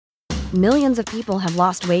Millions of people have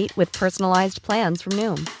lost weight with personalized plans from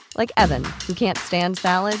Noom. Like Evan, who can't stand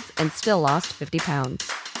salads and still lost 50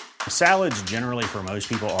 pounds. Salads generally for most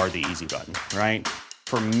people are the easy button, right?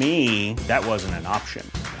 For me, that wasn't an option.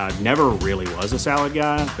 I never really was a salad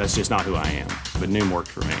guy. That's just not who I am. But Noom worked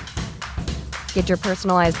for me. Get your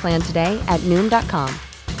personalized plan today at Noom.com.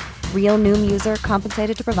 Real Noom user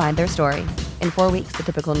compensated to provide their story. In 4 weeks, the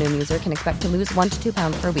typical Noom user can expect to lose 1 to 2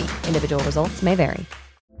 pounds per week. Individual results may vary.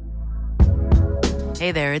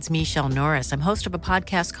 Hey there, it's Michelle Norris. I'm host of a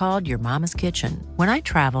podcast called Your Mama's Kitchen. When I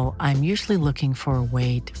travel, I'm usually looking for a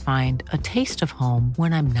way to find a taste of home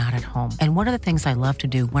when I'm not at home. And one of the things I love to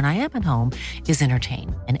do when I am at home is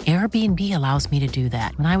entertain. And Airbnb allows me to do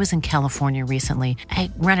that. When I was in California recently, I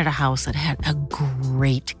rented a house that had a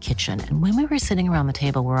great kitchen. And when we were sitting around the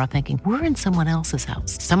table, we're all thinking, we're in someone else's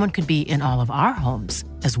house. Someone could be in all of our homes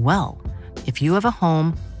as well. If you have a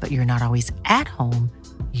home, but you're not always at home,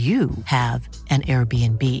 you have an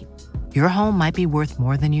Airbnb. Your home might be worth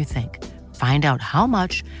more than you think. Find out how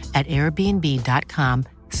much at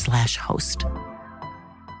airbnb.com/host.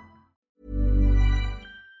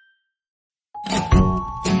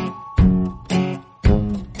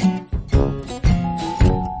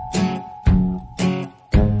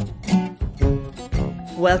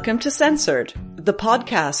 Welcome to Censored, the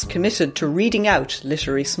podcast committed to reading out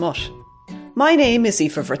literary smut. My name is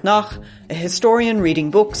Aoife Bhreathnach, a historian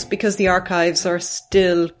reading books because the archives are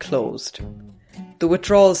still closed. The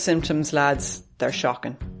withdrawal symptoms, lads, they're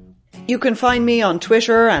shocking. You can find me on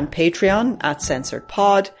Twitter and Patreon at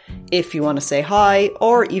CensoredPod if you want to say hi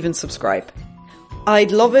or even subscribe.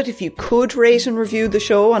 I'd love it if you could rate and review the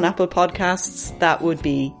show on Apple Podcasts. That would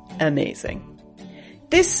be amazing.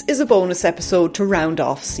 This is a bonus episode to round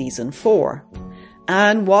off Season 4.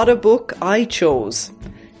 And what a book I chose.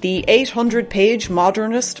 The 800-page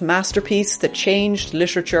modernist masterpiece that changed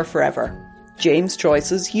literature forever, James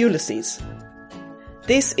Joyce's Ulysses.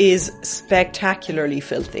 This is spectacularly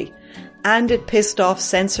filthy, and it pissed off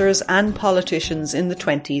censors and politicians in the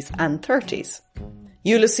 20s and 30s.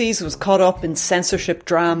 Ulysses was caught up in censorship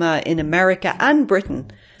drama in America and Britain,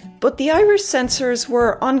 but the Irish censors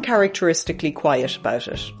were uncharacteristically quiet about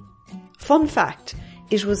it. Fun fact,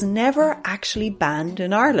 it was never actually banned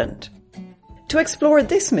in Ireland. To explore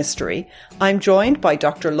this mystery, I'm joined by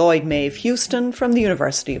Dr. Lloyd Maeve Houston from the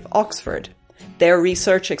University of Oxford. Their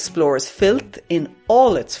research explores filth in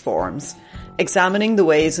all its forms, examining the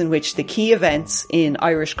ways in which the key events in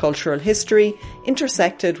Irish cultural history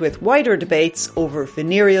intersected with wider debates over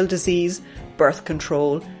venereal disease, birth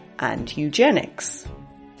control, and eugenics.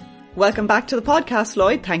 Welcome back to the podcast,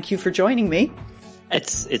 Lloyd. Thank you for joining me.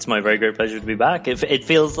 It's my very great pleasure to be back. It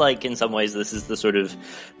feels like in some ways this is the sort of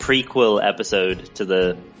prequel episode to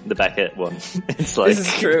the Beckett one. It's like... This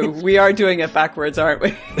is true. We are doing it backwards, aren't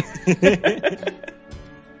we?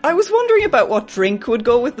 I was wondering about what drink would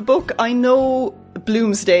go with the book. I know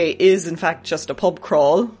Bloomsday is in fact just a pub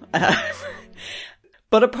crawl.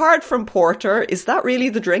 But apart from porter, is that really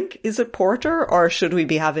the drink? Is it porter, or should we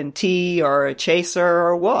be having tea or a chaser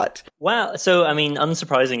or what? Well, so, I mean,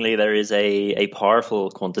 unsurprisingly, there is a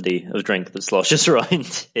powerful quantity of drink that sloshes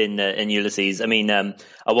around in Ulysses. I mean, at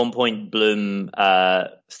one point, Bloom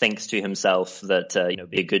thinks to himself that, it'd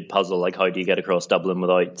be a good puzzle, like how do you get across Dublin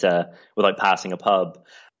without passing a pub?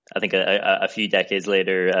 I think a few decades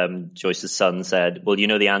later, Joyce's son said, well,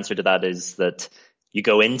 the answer to that is that you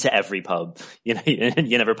go into every pub, you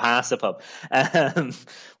never pass a pub,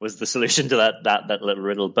 was the solution to that little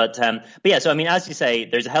riddle. But yeah, so I mean, as you say,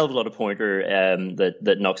 there's a hell of a lot of pointer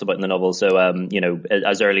that knocks about in the novel. So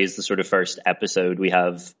as early as the sort of first episode, we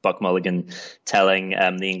have Buck Mulligan telling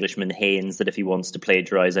the Englishman Haynes that if he wants to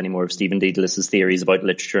plagiarize any more of Stephen Dedalus' theories about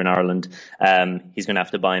literature in Ireland, he's going to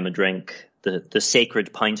have to buy him a drink. The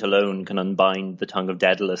sacred pint alone can unbind the tongue of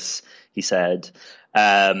Dedalus, he said.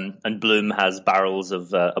 And Bloom has barrels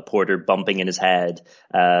of a porter bumping in his head.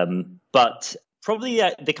 But probably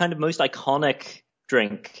the kind of most iconic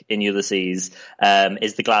drink in Ulysses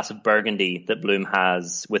is the glass of Burgundy that Bloom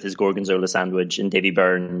has with his Gorgonzola sandwich in Davy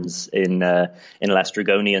Burns in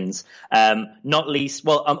Laestrygonians. Not least,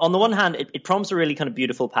 well, on the one hand, it prompts a really kind of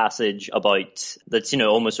beautiful passage about that's,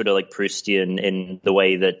 almost sort of like Proustian in the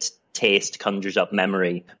way that taste conjures up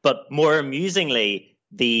memory. But more amusingly,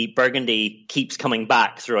 the Burgundy keeps coming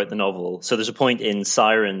back throughout the novel. So there's a point in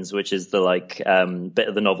Sirens, which is the bit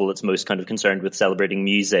of the novel that's most kind of concerned with celebrating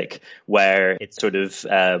music, where it sort of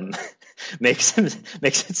makes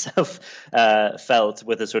itself felt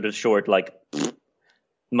with a sort of short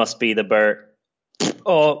must be the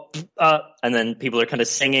and then people are kind of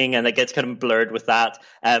singing, and it gets kind of blurred with that.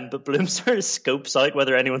 But Bloom sort of scopes out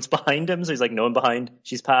whether anyone's behind him, so he's like, no one behind,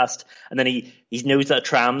 she's passed. And then he knows that a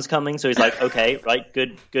tram's coming, so he's like, okay, right,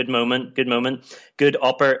 good moment, good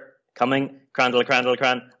opper coming,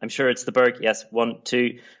 crandle, I'm sure it's the Berg, yes, 1,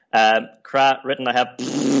 2, cra, written, I have,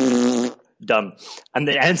 done. And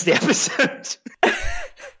it ends the episode.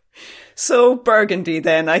 So Burgundy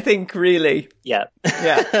then, I think, really. Yeah.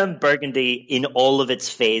 Burgundy in all of its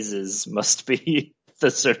phases must be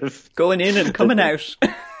the sort of... going in and coming out.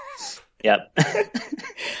 Yeah.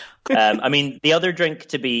 I mean, the other drink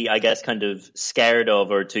to be, I guess, kind of scared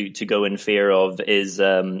of or to go in fear of is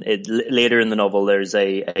later in the novel, there's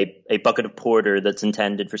a bucket of porter that's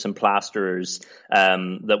intended for some plasterers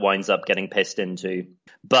that winds up getting pissed into.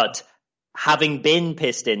 But having been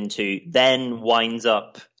pissed into, then winds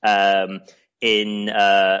up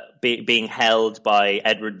being held by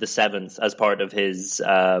Edward VII as part of his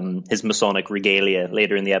Masonic regalia.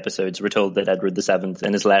 Later in the episodes, we're told that Edward VII,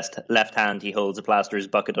 in his left hand, he holds a plasterer's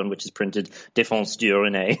bucket on which is printed "Défense du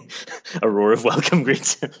Rene," a roar of welcome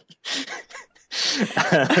greets him.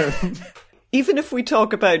 Even if we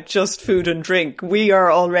talk about just food and drink, we are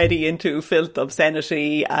already into filth,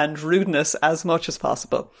 obscenity, and rudeness as much as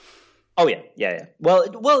possible. Oh yeah.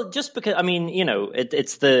 Well, just because, I mean, you know,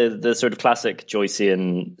 it's the sort of classic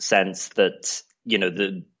Joycean sense that, you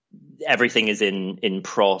know, everything is in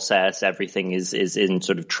process, everything is in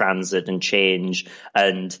sort of transit and change,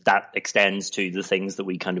 and that extends to the things that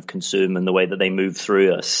we kind of consume and the way that they move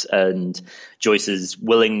through us. And Joyce's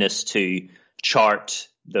willingness to chart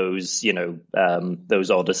those, you know,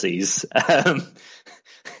 those odysseys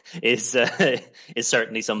is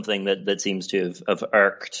certainly something that seems to have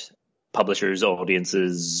irked publishers,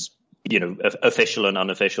 audiences, you know, official and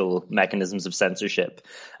unofficial mechanisms of censorship.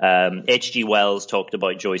 H.G. Wells talked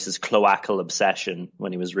about Joyce's cloacal obsession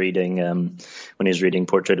when he was reading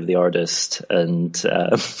Portrait of the Artist, and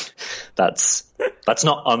that's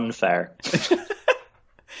not unfair.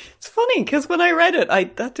 It's funny because when I read it,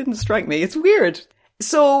 that didn't strike me. It's weird.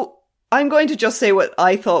 So I'm going to just say what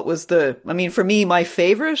I thought was for me, my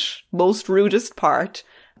favourite, most rudest part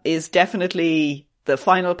is definitely the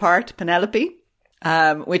final part, Penelope,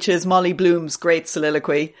 which is Molly Bloom's great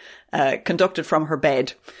soliloquy, conducted from her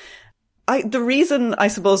bed. The reason I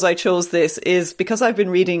suppose I chose this is because I've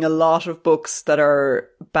been reading a lot of books that are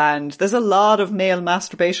banned. There's a lot of male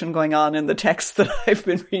masturbation going on in the texts that I've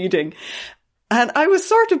been reading. And I was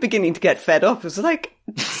sort of beginning to get fed up. It was like,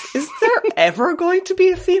 is there ever going to be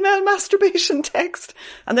a female masturbation text?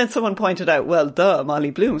 And then someone pointed out, well,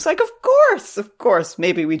 Molly Bloom. It's like, of course.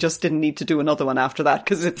 Maybe we just didn't need to do another one after that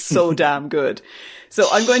because it's so damn good. So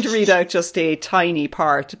I'm going to read out just a tiny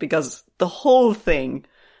part because the whole thing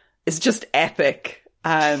is just epic.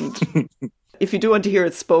 And if you do want to hear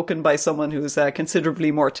it spoken by someone who's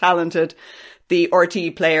considerably more talented, the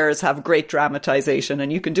RTE players have great dramatization,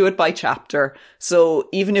 and you can do it by chapter. So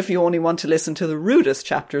even if you only want to listen to the rudest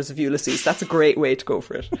chapters of Ulysses, that's a great way to go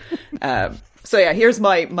for it. So yeah, here's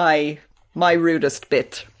my rudest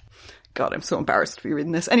bit. God, I'm so embarrassed to be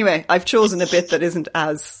reading this. Anyway, I've chosen a bit that isn't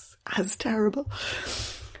as terrible.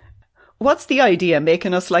 What's the idea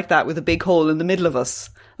making us like that with a big hole in the middle of us?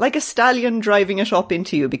 Like a stallion driving it up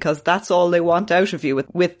into you because that's all they want out of you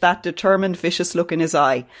with that determined vicious look in his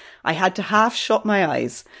eye. I had to half shut my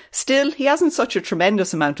eyes. Still, he hasn't such a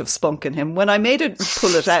tremendous amount of spunk in him. When I made it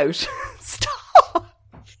pull it out... Stop!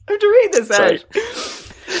 I have to read this out.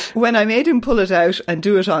 When I made him pull it out and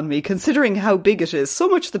do it on me, considering how big it is, so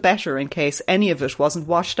much the better in case any of it wasn't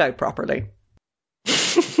washed out properly.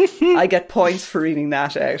 I get points for reading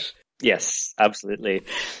that out. Yes, absolutely.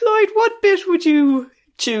 Lloyd, what bit would you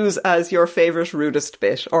choose as your favourite rudest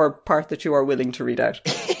bit or part that you are willing to read out?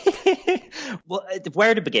 Well,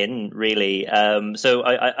 where to begin, really? So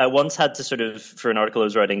I once had to sort of, for an article I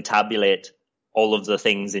was writing, tabulate all of the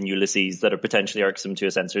things in Ulysses that are potentially irksome to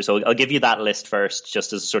a censor. So I'll give you that list first,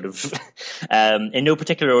 just as sort of, in no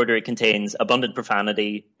particular order, it contains abundant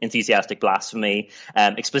profanity, enthusiastic blasphemy,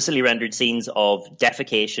 explicitly rendered scenes of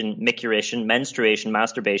defecation, micturition, menstruation,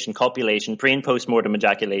 masturbation, copulation, pre- and post-mortem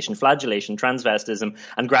ejaculation, flagellation, transvestism,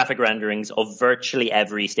 and graphic renderings of virtually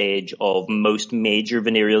every stage of most major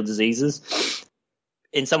venereal diseases.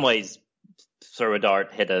 In some ways, throw a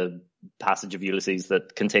dart, hit a passage of Ulysses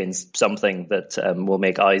that contains something that will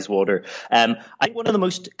make eyes water. I think one of the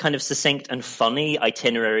most kind of succinct and funny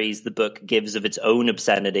itineraries the book gives of its own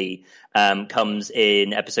obscenity comes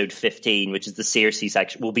in episode 15, which is the Circe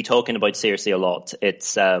section. We'll be talking about Circe a lot.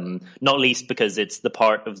 It's not least because it's the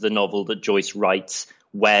part of the novel that Joyce writes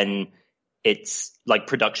when it's like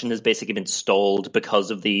production has basically been stalled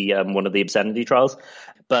because of the one of the obscenity trials.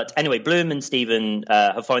 But anyway, Bloom and Stephen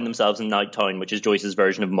have found themselves in Nighttown, which is Joyce's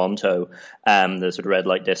version of Monto, the sort of red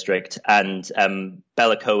light district, and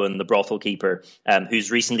Bella Cohen, the brothel keeper, who's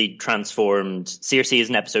recently transformed. Circe is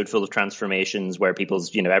an episode full of transformations where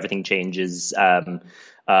people's, everything changes, and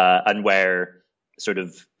where sort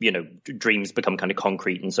of, dreams become kind of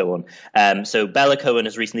concrete and so on. So Bella Cohen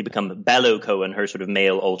has recently become Bello Cohen, her sort of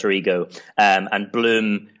male alter ego. And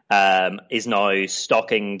Bloom is now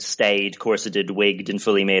stockinged, stayed, corseted, wigged, and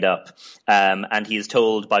fully made up. And he is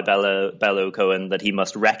told by Bello Cohen that he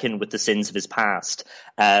must reckon with the sins of his past.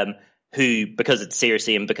 Who, because it's Circe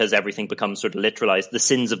and because everything becomes sort of literalized, the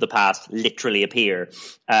sins of the past literally appear.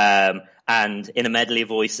 And in a medley of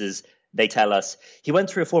voices, they tell us, he went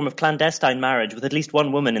through a form of clandestine marriage with at least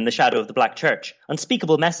one woman in the shadow of the Black Church.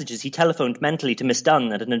 Unspeakable messages he telephoned mentally to Miss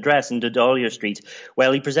Dunn at an address in Dodolier Street,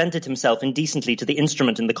 while he presented himself indecently to the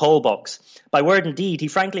instrument in the call box. By word and deed, he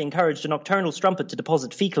frankly encouraged a nocturnal strumpet to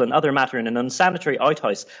deposit fecal and other matter in an unsanitary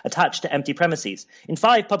outhouse attached to empty premises. In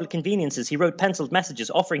 5 public conveniences, he wrote penciled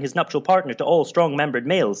messages offering his nuptial partner to all strong-membered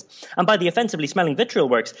males. And by the offensively smelling vitriol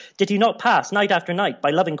works, did he not pass night after night by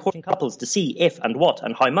loving courting couples to see if and what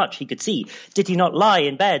and how much he could see? Did he not lie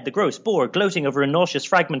in bed, the gross boar, gloating over a nauseous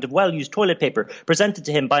fragment of well-used toilet paper presented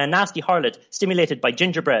to him by a nasty harlot, stimulated by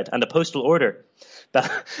gingerbread and a postal order?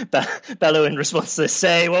 Bello, in response to this,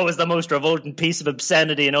 say, what was the most revolting piece of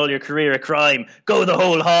obscenity in all your career of crime? Go the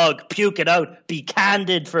whole hog, puke it out, be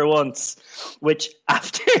candid for once. Which,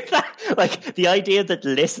 after that, like, the idea that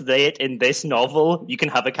late in this novel, you can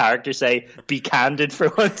have a character say, be candid for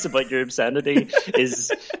once about your obscenity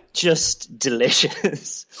is just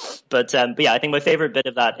delicious. But yeah, I think my favorite bit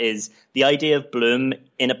of that is the idea of Bloom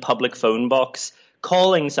in a public phone box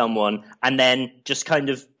calling someone and then just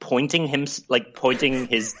kind of pointing himself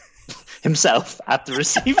at the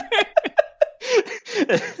receiver.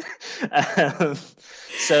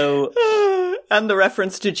 And the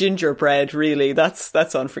reference to gingerbread, really, that's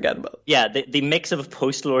unforgettable. Yeah, the mix of a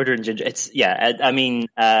postal order and ginger. It's it's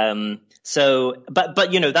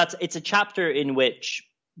a chapter in which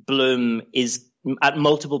Bloom is at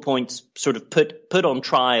multiple points sort of put on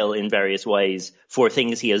trial in various ways for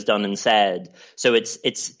things he has done and said. So it's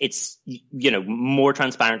more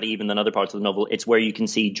transparently even than other parts of the novel. It's where you can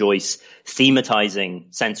see Joyce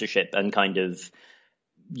thematizing censorship and kind of,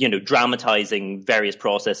 dramatizing various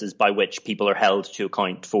processes by which people are held to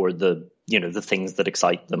account for the things that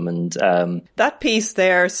excite them. And that piece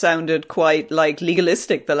there sounded quite like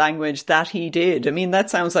legalistic, the language that he did. I mean, that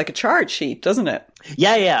sounds like a charge sheet, doesn't it?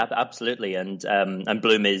 Yeah, absolutely. And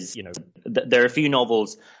Bloom is, there are a few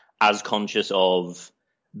novels as conscious of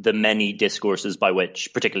the many discourses by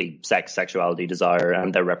which, particularly sex, sexuality, desire,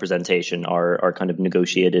 and their representation are kind of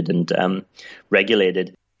negotiated and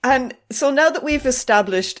regulated. And so now that we've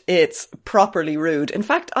established it's properly rude, in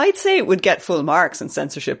fact, I'd say it would get full marks in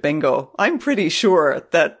censorship bingo. I'm pretty sure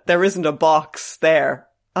that there isn't a box there.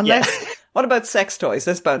 Unless, What about sex toys?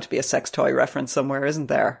 There's bound to be a sex toy reference somewhere, isn't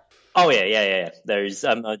there? Oh, yeah. There's,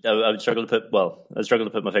 I would struggle to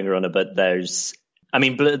put my finger on it, but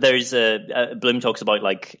Bloom talks about,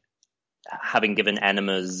 like, having given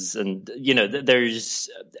enemas and, there's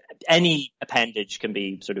any appendage can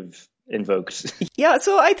be sort of invoked. Yeah,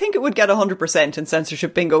 so I think it would get 100% in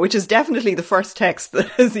censorship bingo, which is definitely the first text that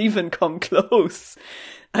has even come close.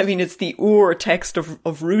 I mean, it's the text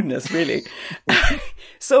of rudeness, really.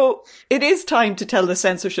 So it is time to tell the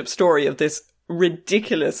censorship story of this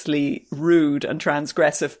ridiculously rude and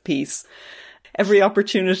transgressive piece. Every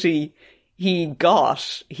opportunity he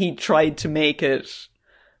got, he tried to make it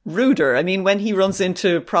ruder. I mean, when he runs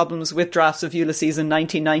into problems with drafts of Ulysses in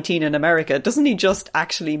 1919 in America, doesn't he just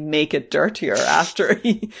actually make it dirtier after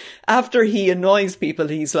he annoys people?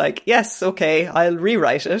 He's like, yes, okay, I'll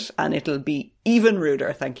rewrite it and it'll be even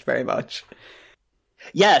ruder. Thank you very much.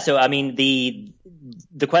 Yeah. So, I mean, the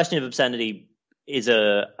question of obscenity is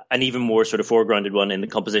an even more sort of foregrounded one in the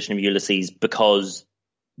composition of Ulysses, because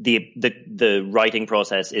the writing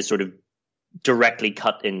process is sort of directly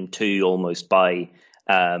cut in two almost by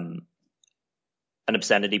an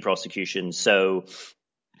obscenity prosecution. So,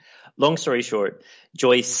 long story short,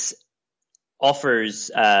 Joyce offers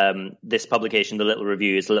this publication, The Little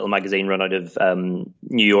Review. It's a little magazine run out of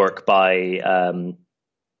New York by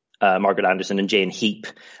Margaret Anderson and Jane Heap,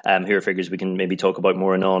 who are figures we can maybe talk about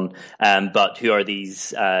more and on, but who are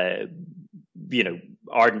these,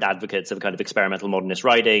 ardent advocates of kind of experimental modernist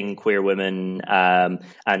writing, queer women,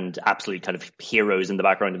 and absolute kind of heroes in the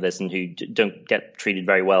background of this, and who don't get treated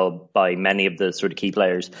very well by many of the sort of key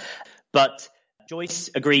players. But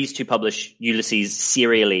Joyce agrees to publish Ulysses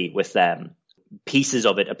serially with them. Pieces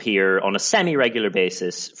of it appear on a semi-regular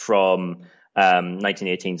basis from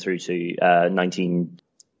 1918 through to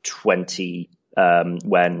 1920,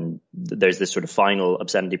 when there's this sort of final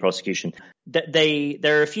obscenity prosecution.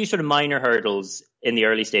 There are a few sort of minor hurdles in the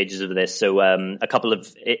early stages of this. So a couple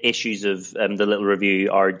of issues of the Little Review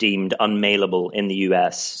are deemed unmailable in the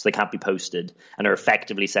US, so they can't be posted and are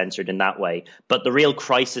effectively censored in that way. But the real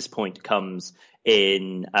crisis point comes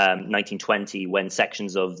in 1920, when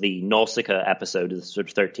sections of the Nausicaa episode, the sort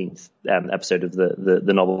of 13th episode of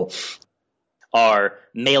the novel, are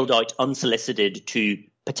mailed out unsolicited to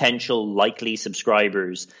potential likely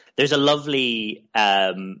subscribers. There's a lovely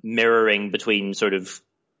mirroring between sort of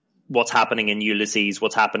what's happening in Ulysses,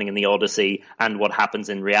 what's happening in the Odyssey, and what happens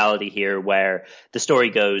in reality here, where the story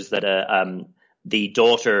goes that the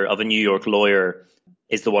daughter of a New York lawyer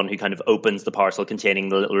is the one who kind of opens the parcel containing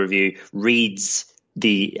the Little Review, reads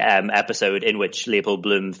the episode in which Leopold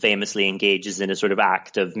Bloom famously engages in a sort of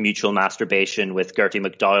act of mutual masturbation with Gertie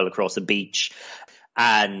McDowell across a beach,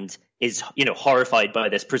 and is, horrified by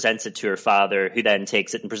this, presents it to her father, who then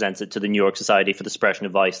takes it and presents it to the New York Society for the Suppression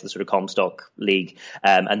of Vice, the sort of Comstock League,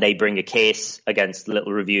 and they bring a case against the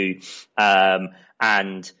Little Review,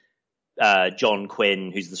 and John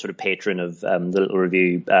Quinn, who's the sort of patron of the Little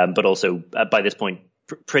Review, but also by this point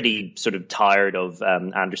pretty sort of tired of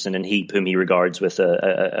Anderson and Heap, whom he regards with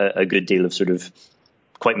a good deal of sort of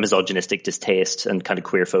quite misogynistic distaste and kind of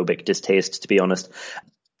queerphobic distaste, to be honest.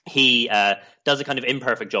 He does a kind of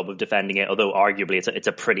imperfect job of defending it, although arguably it's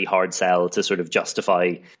a pretty hard sell to sort of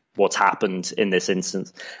justify what's happened in this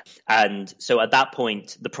instance. And so at that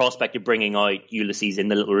point, the prospect of bringing out Ulysses in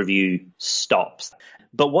the Little Review stops.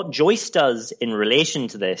 But what Joyce does in relation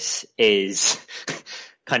to this is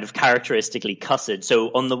kind of characteristically cussed. So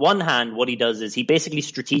on the one hand, what he does is he basically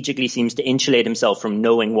strategically seems to insulate himself from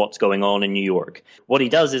knowing what's going on in New York. What he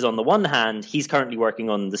does is, on the one hand, he's currently working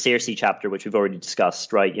on the Circe chapter, which we've already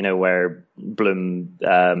discussed, right? Where Bloom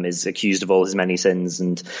is accused of all his many sins,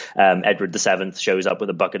 and Edward VII shows up with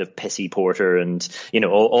a bucket of pissy porter, and,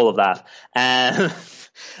 all of that.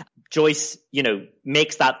 Joyce,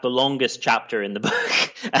 makes that the longest chapter in the book.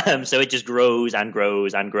 So it just grows and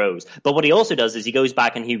grows and grows. But what he also does is he goes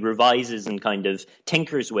back and he revises and kind of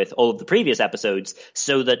tinkers with all of the previous episodes,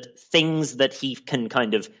 so that things that he can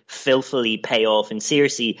kind of filthily pay off in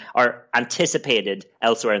Circe are anticipated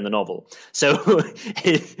elsewhere in the novel. So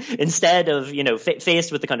instead of,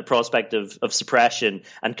 faced with the kind of prospect of suppression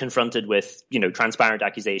and confronted with, transparent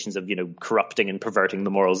accusations of, corrupting and perverting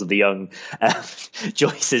the morals of the young,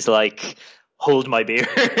 Joyce is like, hold my beer,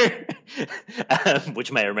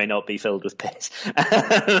 which may or may not be filled with piss.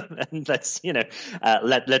 And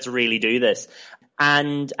let's really do this.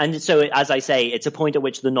 And so, as I say, it's a point at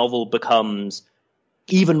which the novel becomes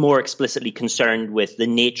even more explicitly concerned with the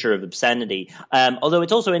nature of obscenity. Although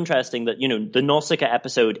it's also interesting that, the Nausicaa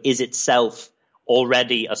episode is itself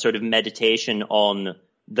already a sort of meditation on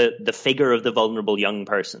the figure of the vulnerable young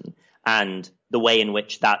person, and the way in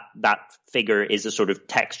which that figure is a sort of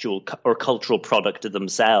textual or cultural product of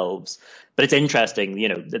themselves. But it's interesting,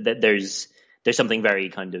 there's something very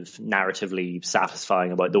kind of narratively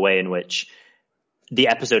satisfying about the way in which the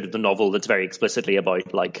episode of the novel that's very explicitly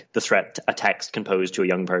about, like, the threat a text can pose to a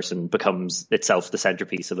young person becomes itself the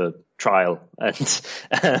centerpiece of a trial,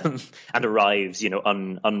 and arrives,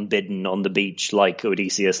 unbidden on the beach, like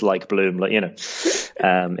Odysseus, like Bloom, like,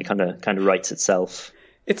 it kind of writes itself.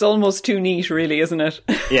 It's almost too neat, really, isn't it?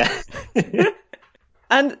 Yeah.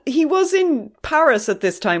 And he was in Paris at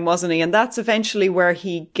this time, wasn't he? And that's eventually where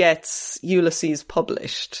he gets Ulysses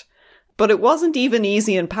published. But it wasn't even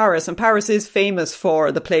easy in Paris, and Paris is famous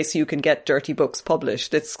for the place you can get dirty books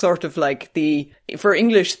published. It's sort of like for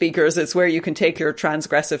English speakers, it's where you can take your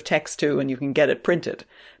transgressive text to and you can get it printed.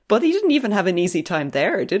 But he didn't even have an easy time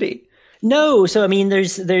there, did he? No. So, I mean,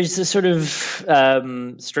 there's a sort of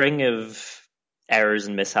string of errors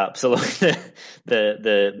and mishaps along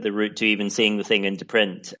the route to even seeing the thing into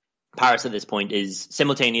print. Paris at this point is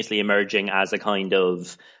simultaneously emerging as a kind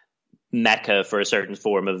of mecca for a certain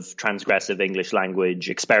form of transgressive English language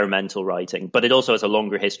experimental writing, but it also has a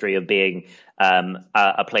longer history of being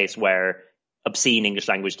a place where obscene English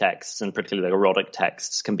language texts, and particularly erotic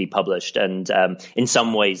texts, can be published. And in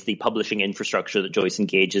some ways, the publishing infrastructure that Joyce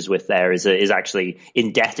engages with there is actually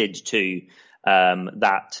indebted to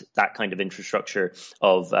that kind of infrastructure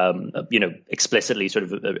of explicitly sort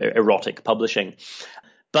of erotic publishing.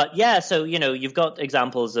 But yeah, so, you've got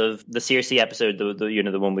examples of the Circe episode,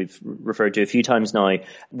 the one we've referred to a few times now,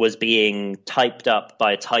 was being typed up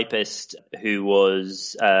by a typist who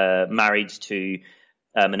was married to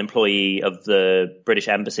an employee of the British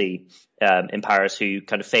Embassy in Paris who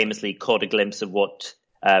kind of famously caught a glimpse of what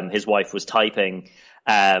his wife was typing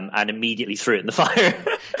and immediately threw it in the fire.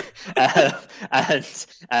 And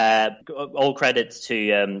all credits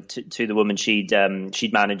to the woman. She'd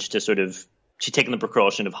managed to she'd taken the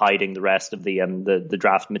precaution of hiding the rest of the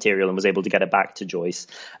draft material and was able to get it back to Joyce.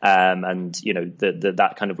 And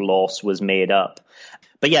that kind of loss was made up.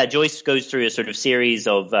 But yeah, Joyce goes through a sort of series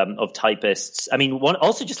of typists. I mean,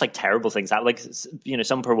 also just like terrible things that, like,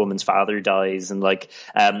 some poor woman's father dies, and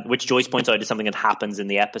which Joyce points out is something that happens in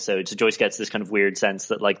the episode. So Joyce gets this kind of weird sense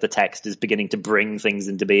that like the text is beginning to bring things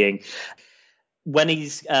into being. When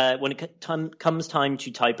it comes time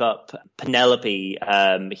to type up Penelope,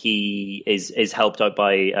 he is helped out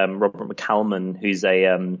by Robert McCalman, who's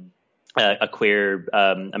a queer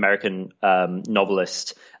American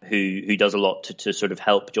novelist who does a lot to sort of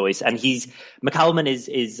help Joyce. And McCalman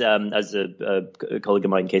is as a colleague of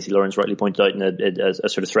mine, Casey Lawrence, rightly pointed out in a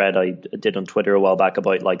sort of thread I did on Twitter a while back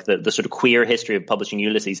about like the sort of queer history of publishing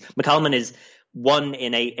Ulysses. McCalman is one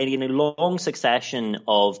in a long succession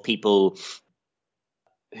of people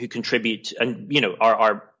who contribute and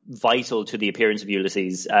are vital to the appearance of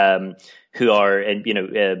Ulysses, who are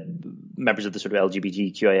members of the sort of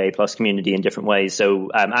LGBTQIA plus community in different ways. So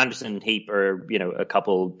Anderson and Heap are a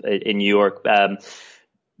couple in New York.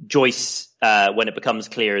 Joyce, when it becomes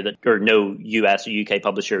clear that no US or UK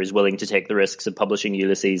publisher is willing to take the risks of publishing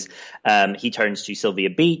Ulysses, he turns to Sylvia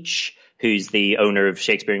Beach, who's the owner of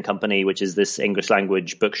Shakespeare and Company, which is this English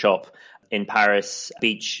language bookshop in Paris.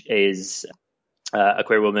 Beach is a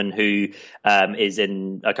queer woman who is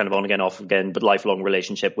in a kind of on again, off again, but lifelong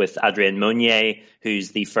relationship with Adrienne Monnier,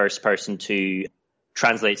 who's the first person to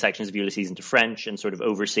translate sections of Ulysses into French and sort of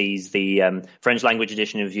oversees the French language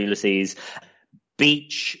edition of Ulysses.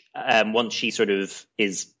 Beach, once she sort of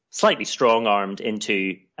is slightly strong-armed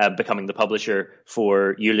into becoming the publisher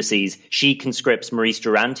for Ulysses, she conscripts Maurice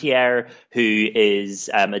Durantière, who is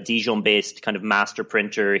a Dijon-based kind of master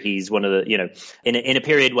printer. He's one of the, in a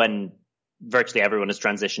period when virtually everyone has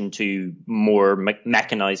transitioned to more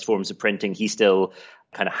mechanized forms of printing, he still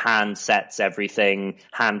kind of hand sets everything,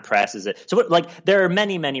 hand presses it. So like there are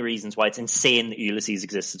many, many reasons why it's insane that Ulysses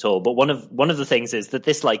exists at all. But one of the things is that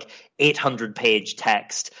this like 800-page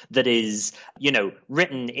text that is,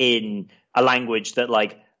 written in a language that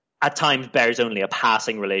like at times bears only a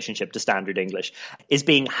passing relationship to standard English is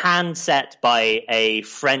being hand set by a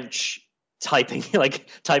French typing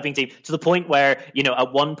team, to the point where,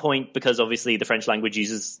 at one point, because obviously the French language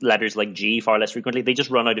uses letters like G far less frequently, they just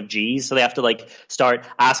run out of G's. So they have to like start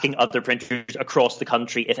asking other printers across the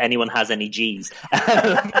country if anyone has any G's.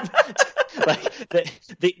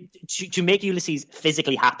 To make Ulysses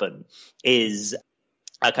physically happen is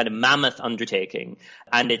a kind of mammoth undertaking,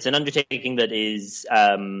 and it's an undertaking that is,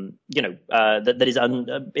 that is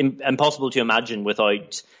impossible to imagine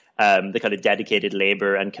without the kind of dedicated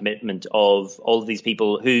labor and commitment of all of these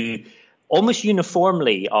people who almost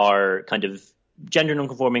uniformly are kind of gender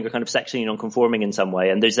nonconforming or kind of sexually nonconforming in some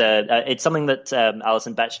way. And there's it's something that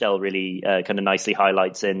Alison Bechdel really kind of nicely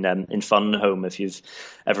highlights in Fun Home, if you've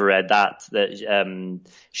ever read that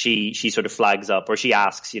she sort of flags up, or she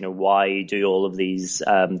asks, why do all of these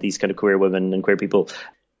kind of queer women and queer people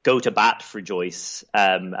go to bat for Joyce,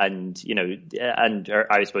 and I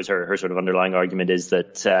suppose her sort of underlying argument is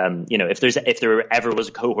that if there ever was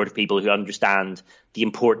a cohort of people who understand the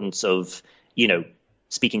importance of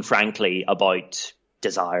speaking frankly about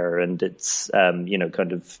desire and its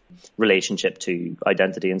kind of relationship to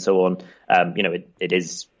identity and so on, it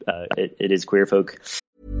is queer folk.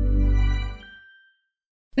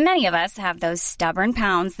 Many of us have those stubborn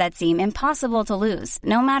pounds that seem impossible to lose,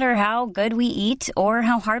 no matter how good we eat or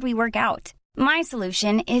how hard we work out. My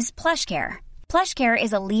solution is PlushCare. PlushCare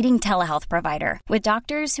is a leading telehealth provider with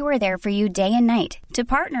doctors who are there for you day and night to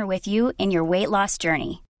partner with you in your weight loss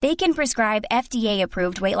journey. They can prescribe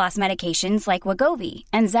FDA-approved weight loss medications like Wegovy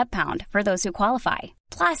and Zepbound for those who qualify.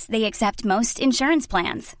 Plus, they accept most insurance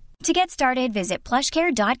plans. To get started, visit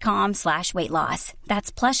plushcare.com/weightloss.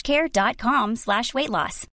 That's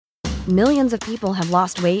plushcare.com/weightloss. Millions of people have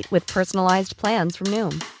lost weight with personalized plans from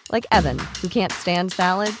Noom. Like Evan, who can't stand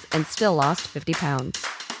salads and still lost 50 pounds.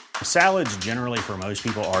 Salads generally for most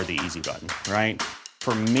people are the easy button, right?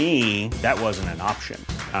 For me, that wasn't an option.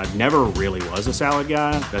 I never really was a salad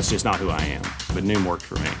guy. That's just not who I am. But Noom worked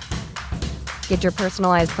for me. Get your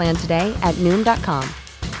personalized plan today at Noom.com.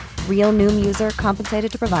 Real Noom user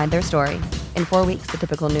compensated to provide their story. In 4 weeks, the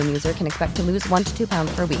typical Noom user can expect to lose 1 to 2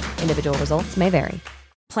 pounds per week. Individual results may vary.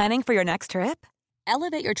 Planning for your next trip?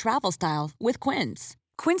 Elevate your travel style with Quince.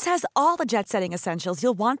 Quince has all the jet-setting essentials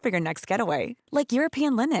you'll want for your next getaway, like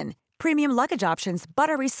European linen, premium luggage options,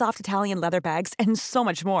 buttery soft Italian leather bags, and so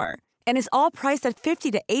much more. And is all priced at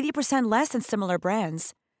 50 to 80% less than similar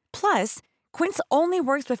brands. Plus, Quince only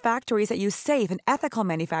works with factories that use safe and ethical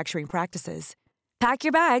manufacturing practices. Pack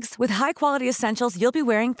your bags with high-quality essentials you'll be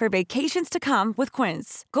wearing for vacations to come with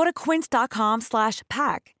Quince. Go to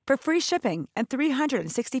quince.com/pack for free shipping and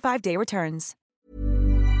 365-day returns.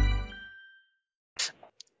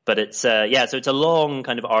 But it's, so it's a long,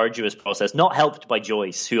 kind of arduous process, not helped by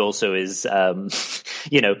Joyce, who also is,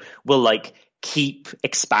 will like keep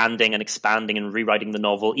expanding and rewriting the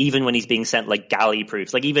novel, even when he's being sent like galley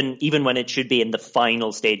proofs. Like even when it should be in the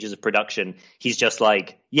final stages of production, he's just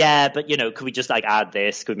like, yeah, but could we just like add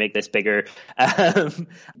this? Could we make this bigger? I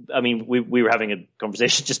mean, we were having a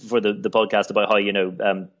conversation just before the podcast about how,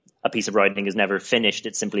 a piece of writing is never finished,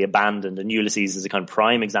 it's simply abandoned. And Ulysses is a kind of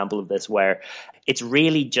prime example of this, where it's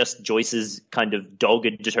really just Joyce's kind of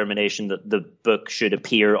dogged determination that the book should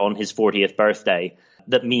appear on his 40th birthday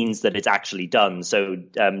that means that it's actually done. So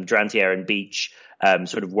Drantier and Beach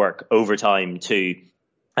sort of work overtime to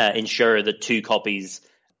ensure that 2 copies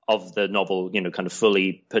of the novel, kind of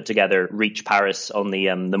fully put together, reach Paris on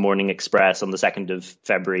the Morning Express on the 2nd of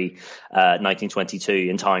February, 1922,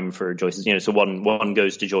 in time for Joyce's. So one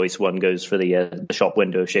goes to Joyce, one goes for the shop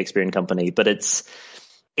window of Shakespeare and Company. But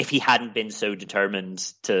if he hadn't been so determined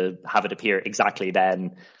to have it appear exactly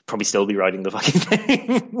then, probably still be writing the fucking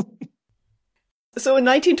thing. So in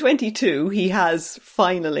 1922, he has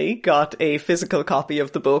finally got a physical copy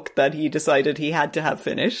of the book that he decided he had to have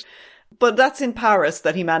finished. But that's in Paris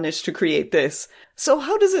that he managed to create this. So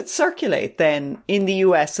how does it circulate then in the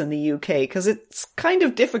US and the UK? Because it's kind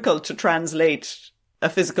of difficult to translate a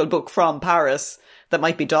physical book from Paris that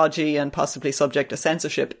might be dodgy and possibly subject to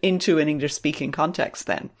censorship into an English-speaking context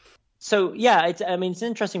then. So, yeah, it's an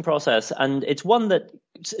interesting process, and it's one that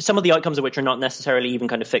some of the outcomes of which are not necessarily even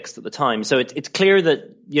kind of fixed at the time. So it's clear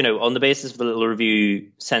that, on the basis of the Little Review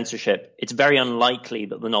censorship, it's very unlikely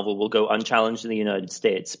that the novel will go unchallenged in the United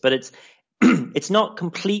States. But it's not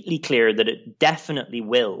completely clear that it definitely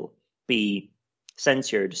will be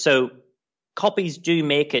censored. So copies do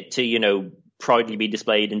make it to, proudly be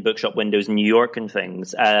displayed in bookshop windows in New York and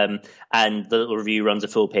things. And the Little Review runs a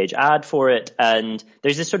full page ad for it. And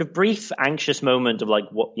there's this sort of brief, anxious moment of like,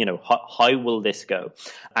 what, how will this go?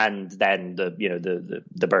 And then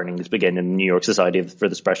the burnings begin in the New York Society for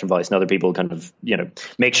the Suppression of Vice, and other people kind of,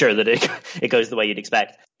 make sure that it goes the way you'd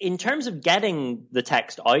expect. In terms of getting the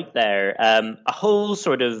text out there, a whole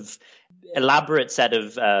sort of elaborate set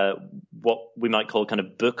of what we might call kind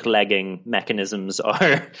of booklegging mechanisms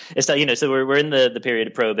are. So we're in the period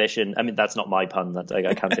of Prohibition. I mean, that's not my pun.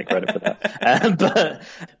 I can't take credit for that.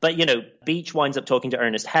 But Beach winds up talking to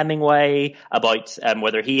Ernest Hemingway about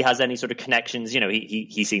whether he has any sort of connections.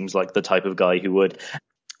 He seems like the type of guy who would.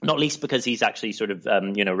 Not least because he's actually sort of,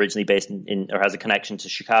 originally based in or has a connection to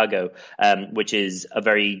Chicago, which is a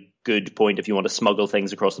very good point if you want to smuggle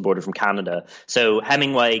things across the border from Canada. So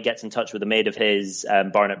Hemingway gets in touch with a mate of his,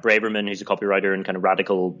 Barnett Braverman, who's a copywriter and kind of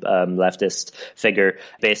radical leftist figure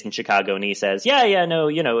based in Chicago. And he says,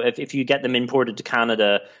 if you get them imported to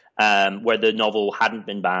Canada where the novel hadn't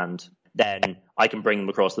been banned, then I can bring them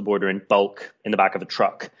across the border in bulk in the back of a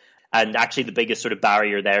truck. And actually the biggest sort of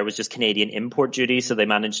barrier there was just Canadian import duty. So they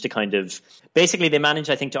managed to I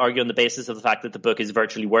think, to argue on the basis of the fact that the book is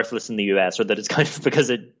virtually worthless in the US, or that it's kind of because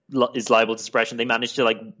it is liable to suppression, they managed to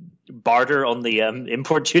like barter on the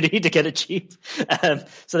import duty to get it cheap.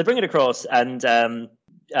 So they bring it across, and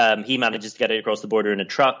he manages to get it across the border in a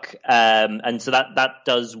truck. And so that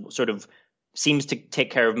does sort of seems to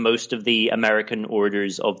take care of most of the American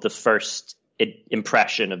orders of the first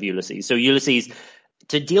impression of Ulysses. So Ulysses,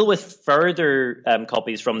 to deal with further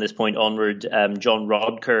copies from this point onward, John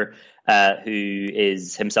Rodker, who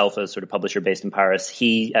is himself a sort of publisher based in Paris,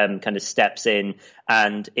 he kind of steps in,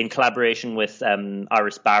 and in collaboration with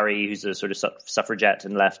Iris Barry, who's a sort of suffragette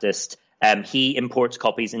and leftist, he imports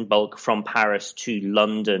copies in bulk from Paris to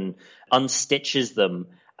London, unstitches them,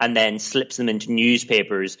 and then slips them into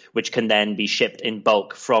newspapers, which can then be shipped in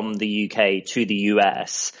bulk from the UK to the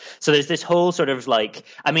US. So there's this whole sort of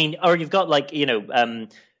or you've got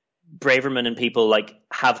Braverman and people like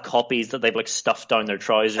have copies that they've like stuffed down their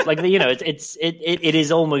trousers. It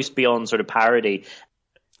is almost beyond sort of parody.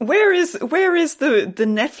 Where is the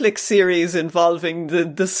Netflix series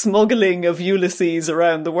involving the smuggling of Ulysses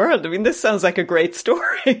around the world? I mean, this sounds like a great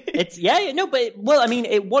story.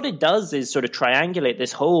 What it does is sort of triangulate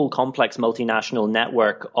this whole complex multinational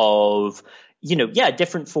network of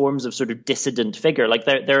different forms of sort of dissident figure. Like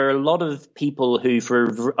there are a lot of people who,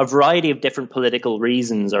 for a variety of different political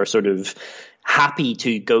reasons, are sort of happy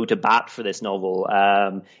to go to bat for this novel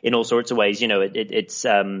in all sorts of ways. It's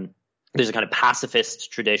there's a kind of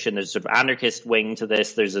pacifist tradition. There's a sort of anarchist wing to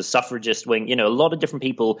this. There's a suffragist wing. A lot of different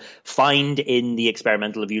people find in the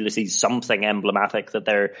Experimental of Ulysses something emblematic that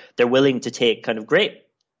they're willing to take kind of great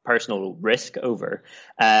personal risk over.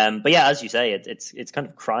 But yeah, as you say, it's kind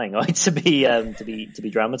of crying out to be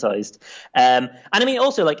dramatized. And I mean,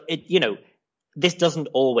 also, like, this doesn't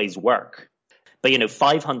always work. But,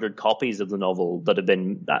 500 copies of the novel that have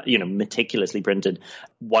been, meticulously printed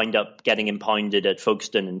wind up getting impounded at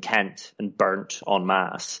Folkestone in Kent and burnt en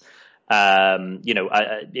masse. As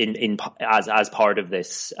part of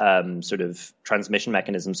this sort of transmission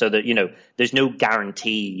mechanism, so that, there's no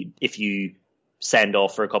guarantee if you send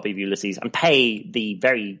off for a copy of Ulysses and pay the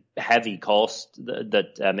very heavy cost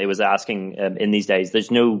that it was asking in these days. There's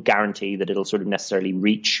no guarantee that it'll sort of necessarily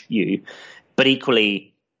reach you. But equally,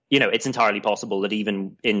 it's entirely possible that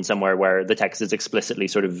even in somewhere where the text is explicitly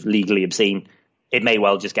sort of legally obscene, it may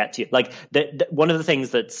well just get to you. Like one of the things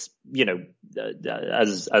that's,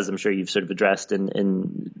 as I'm sure you've sort of addressed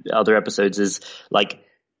in other episodes, is like,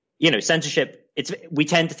 censorship. We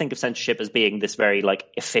tend to think of censorship as being this very like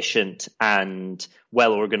efficient and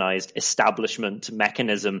well organized establishment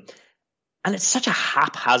mechanism. And it's such a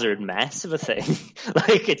haphazard mess of a thing.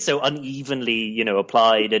 Like, it's so unevenly,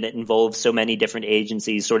 applied, and it involves so many different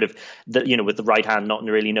agencies, sort of, with the right hand not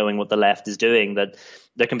really knowing what the left is doing, that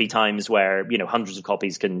there can be times where, hundreds of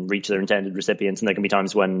copies can reach their intended recipients, and there can be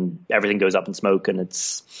times when everything goes up in smoke, and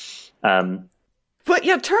it's... But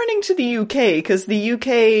yeah, turning to the UK, because the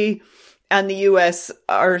UK and the US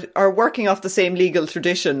are working off the same legal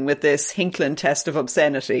tradition with this Hincklin test of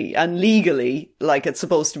obscenity. And legally, like, it's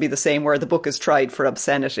supposed to be the same where the book is tried for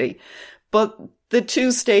obscenity. But the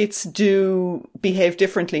two states do behave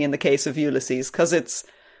differently in the case of Ulysses, because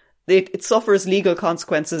it suffers legal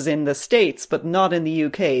consequences in the States, but not in the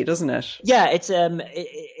UK, doesn't it? Yeah,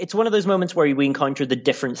 it's one of those moments where we encounter the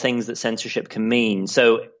different things that censorship can mean.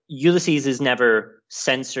 So Ulysses is never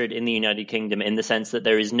censored in the United Kingdom in the sense that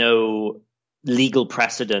there is no legal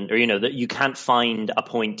precedent, or, that you can't find a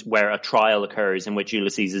point where a trial occurs in which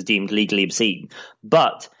Ulysses is deemed legally obscene.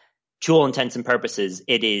 But to all intents and purposes,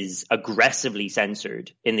 it is aggressively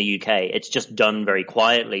censored in the UK. It's just done very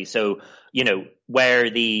quietly. So, where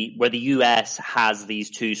the US has these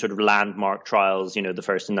two sort of landmark trials, the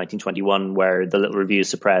first in 1921 where the Little Review is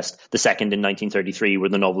suppressed, the second in 1933 where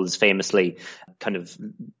the novel is famously kind of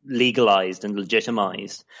legalized and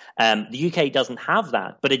legitimized. The UK doesn't have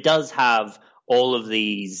that, but it does have all of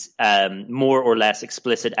these more or less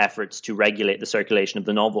explicit efforts to regulate the circulation of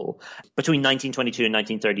the novel. Between 1922 and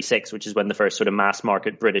 1936, which is when the first sort of mass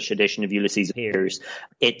market British edition of Ulysses appears,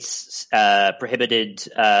 it's prohibited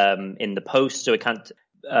in the post, so it can't.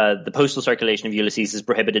 The postal circulation of Ulysses is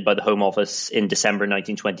prohibited by the Home Office in December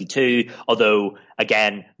 1922, although,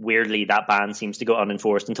 again, weirdly, that ban seems to go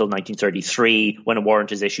unenforced until 1933, when a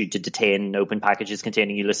warrant is issued to detain open packages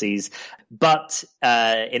containing Ulysses. But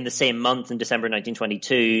in the same month, in December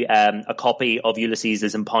 1922, a copy of Ulysses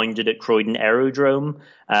is impounded at Croydon Aerodrome,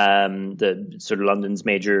 the sort of London's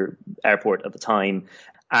major airport at the time.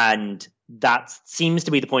 And that seems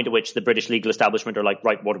to be the point at which the British legal establishment are like,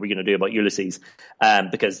 right, what are we going to do about Ulysses?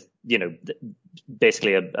 Because,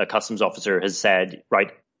 basically a customs officer has said,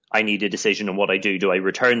 right, I need a decision on what I do. Do I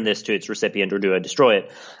return this to its recipient or do I destroy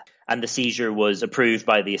it? And the seizure was approved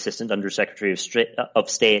by the Assistant Undersecretary of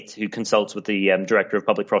State, who consults with the Director of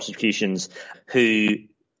Public Prosecutions, who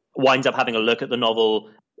winds up having a look at the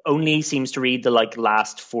novel, only seems to read the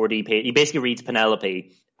last 40 pages. He basically reads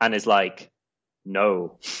Penelope and is like,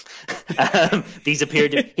 no. These appear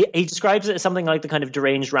to... He describes it as something like the kind of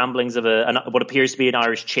deranged ramblings of what appears to be an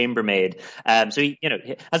Irish chambermaid. So he,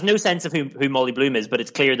 has no sense of who Molly Bloom is, but it's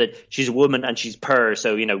clear that she's a woman and she's purr,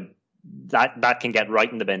 so, that can get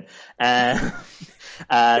right in the bin.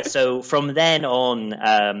 So from then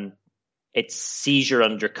on... its seizure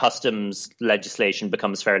under customs legislation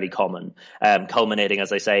becomes fairly common, culminating,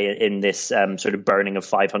 as I say, in this sort of burning of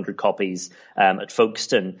 500 copies at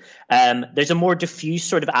Folkestone. There's a more diffuse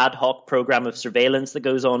sort of ad hoc program of surveillance that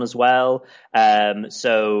goes on as well.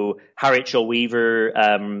 So Harriet Shaw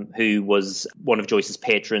Weaver, who was one of Joyce's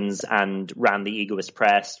patrons and ran the Egoist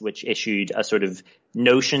Press, which issued a sort of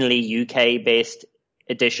notionally UK-based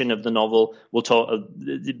edition of the novel. We'll talk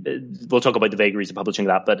about the vagaries of publishing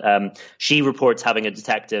that, but she reports having a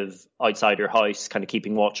detective outside her house kind of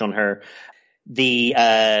keeping watch on her.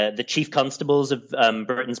 The chief constables of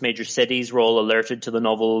Britain's major cities were all alerted to the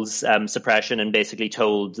novel's suppression and basically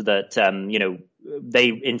told that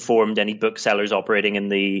they informed any booksellers operating in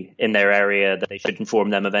their area that they should inform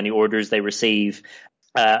them of any orders they receive.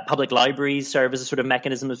 Public libraries serve as a sort of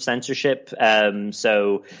mechanism of censorship.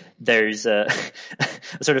 So there's a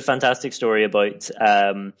sort of fantastic story about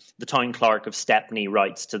the town clerk of Stepney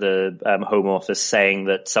writes to the Home Office saying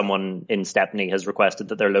that someone in Stepney has requested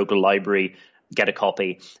that their local library get a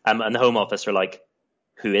copy. And the Home Office are like,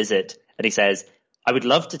 who is it? And he says, I would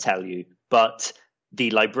love to tell you, but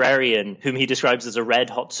the librarian, whom he describes as a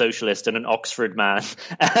red-hot socialist and an Oxford man,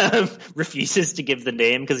 refuses to give the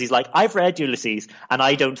name because he's like, I've read Ulysses and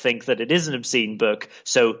I don't think that it is an obscene book,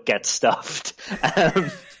 so get stuffed.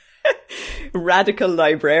 Radical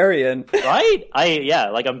librarian. Right?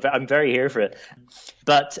 I'm very here for it.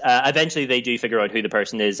 But eventually they do figure out who the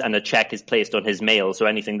person is and a check is placed on his mail, so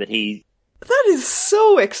anything that he... That is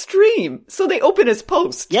so extreme. So they open his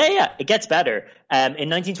post. Yeah, it gets better. In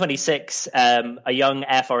 1926, a young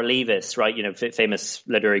F.R. Leavis, right, famous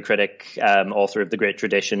literary critic, author of The Great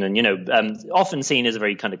Tradition, and, often seen as a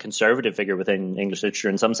very kind of conservative figure within English literature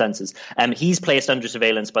in some senses. He's placed under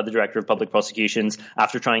surveillance by the Director of Public Prosecutions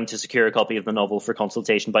after trying to secure a copy of the novel for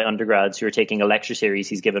consultation by undergrads who are taking a lecture series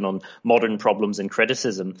he's given on modern problems and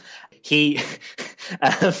criticism.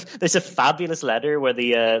 There's a fabulous letter where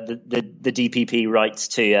the DPP writes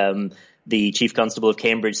to the Chief Constable of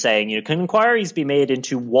Cambridge saying, can inquiries be made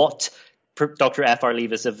into what Dr. F.R.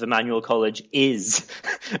 Leavis of Emmanuel College is?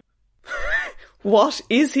 What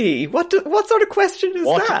is he? What sort of question is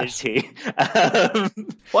that? What is he?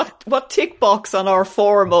 What tick box on our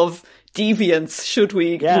form of deviance should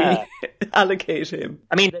we allocate him?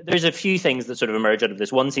 I mean, there's a few things that sort of emerge out of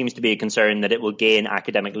this. One seems to be a concern that it will gain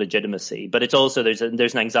academic legitimacy, but it's also there's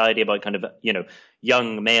an anxiety about kind of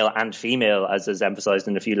young male and female, as is emphasised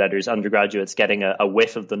in a few letters, undergraduates getting a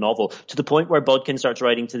whiff of the novel, to the point where Bodkin starts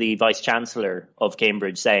writing to the Vice Chancellor of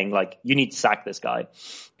Cambridge saying, like, you need to sack this guy.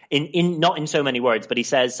 In not in so many words, but he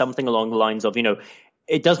says something along the lines of,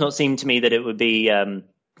 it does not seem to me that it would be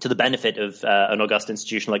to the benefit of an august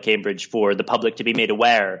institution like Cambridge for the public to be made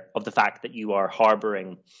aware of the fact that you are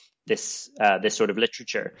harbouring this sort of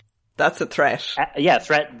literature. That's a threat.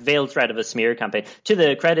 Veiled threat of a smear campaign. To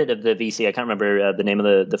the credit of the VC, I can't remember the name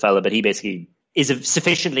of the fellow, but he basically is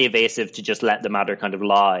sufficiently evasive to just let the matter kind of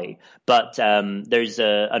lie. But there's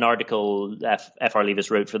an article F.R. Leavis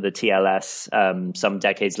wrote for the TLS some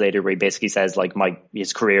decades later where he basically says, like,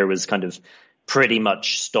 his career was kind of pretty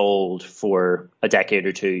much stalled for a decade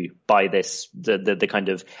or two by the kind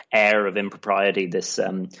of air of impropriety this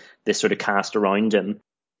sort of cast around him.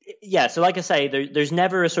 Yeah, so like I say, there's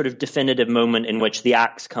never a sort of definitive moment in which the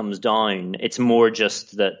axe comes down. It's more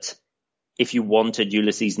just that if you wanted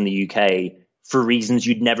Ulysses in the UK, for reasons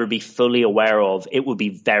you'd never be fully aware of, it would be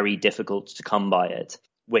very difficult to come by it,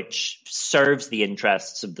 which serves the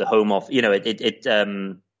interests of the Home Office.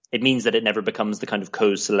 It means that it never becomes the kind of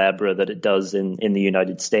cause célèbre that it does in the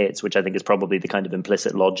United States, which I think is probably the kind of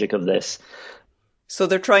implicit logic of this. So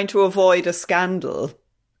they're trying to avoid a scandal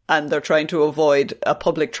and they're trying to avoid a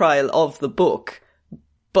public trial of the book,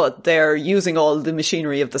 but they're using all the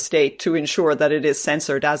machinery of the state to ensure that it is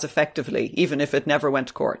censored as effectively, even if it never went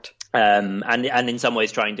to court. And in some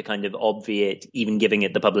ways trying to kind of obviate even giving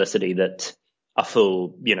it the publicity that a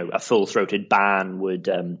full-throated ban would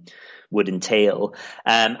entail.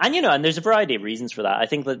 And there's a variety of reasons for that. I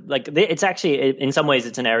think that it's actually, in some ways,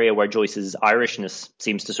 it's an area where Joyce's Irishness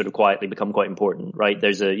seems to sort of quietly become quite important, right?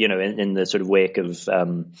 There's in the sort of wake of,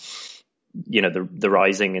 the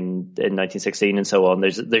rising in 1916 and so on,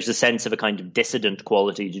 there's a sense of a kind of dissident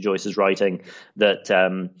quality to Joyce's writing that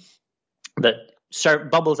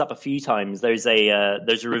bubbles up a few times. There's a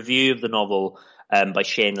review of the novel by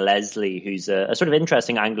Shane Leslie, who's a sort of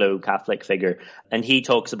interesting Anglo-Catholic figure. And he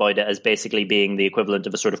talks about it as basically being the equivalent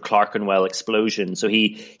of a sort of Clerkenwell explosion. So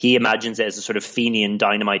he imagines it as a sort of Fenian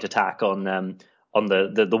dynamite attack on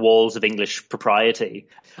the walls of English propriety.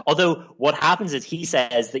 Although what happens is he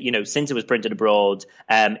says that, since it was printed abroad,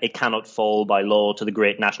 it cannot fall by law to the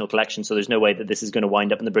great national collection. So there's no way that this is going to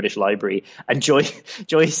wind up in the British Library. And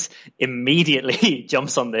Joyce immediately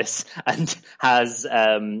jumps on this and has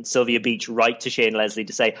Sylvia Beach write to Shane Leslie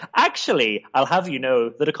to say, actually, I'll have you know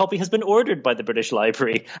that a copy has been ordered by the British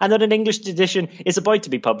Library and that an English edition is about to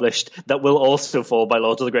be published that will also fall by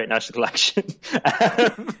law to the great national collection.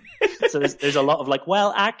 So there's a lot of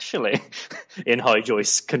actually, in how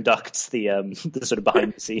Joyce conducts the sort of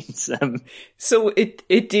behind the scenes. So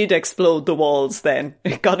it did explode the walls then.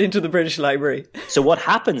 It got into the British Library. So what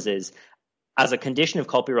happens is as a condition of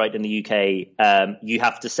copyright in the UK, you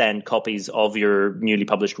have to send copies of your newly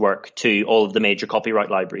published work to all of the major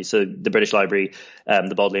copyright libraries. So the British Library,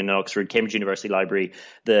 the Bodleian in Oxford, Cambridge University Library,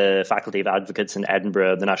 the Faculty of Advocates in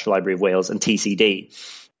Edinburgh, the National Library of Wales, and TCD.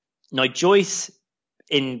 Now, Joyce,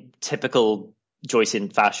 in typical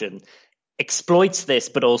Joycean fashion, exploits this,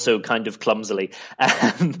 but also kind of clumsily,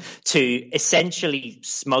 to essentially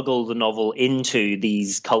smuggle the novel into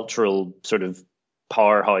these cultural sort of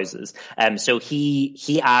powerhouses. So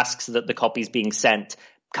he asks that the copies being sent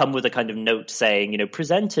come with a kind of note saying,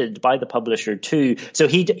 presented by the publisher to. So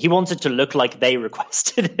he wants it to look like they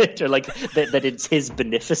requested it, or like that it's his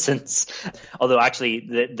beneficence. Although actually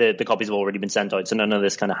the copies have already been sent out, so none of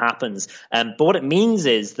this kind of happens. But what it means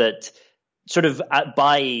is that sort of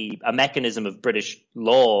by a mechanism of British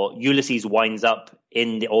law, Ulysses winds up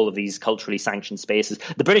in all of these culturally sanctioned spaces.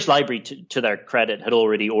 The British Library, to their credit, had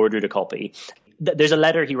already ordered a copy. There's a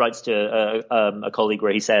letter he writes to a colleague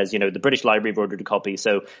where he says, the British Library have ordered a copy,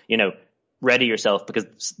 so, ready yourself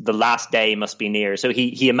because the last day must be near. So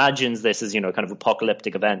he imagines this as, kind of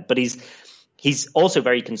apocalyptic event. But he's also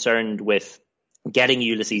very concerned with getting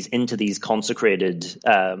Ulysses into these consecrated,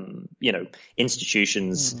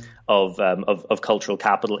 institutions of cultural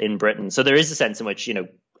capital in Britain. So there is a sense in which,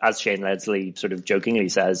 as Shane Leslie sort of jokingly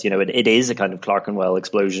says, it is a kind of Clerkenwell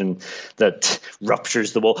explosion that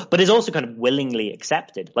ruptures the wall, but is also kind of willingly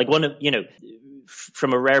accepted. Like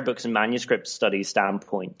from a rare books and manuscripts study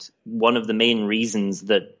standpoint, one of the main reasons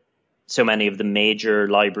that so many of the major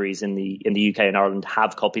libraries in the UK and Ireland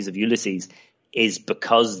have copies of Ulysses is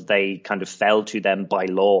because they kind of fell to them by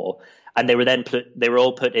law. And they were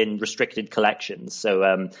all put in restricted collections.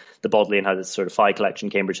 So the Bodleian has its sort of Phi collection,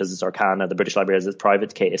 Cambridge has its Arcana, the British Library has its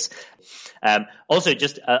private case. Also,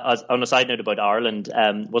 just on a side note about Ireland,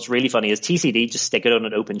 what's really funny is TCD just stick it on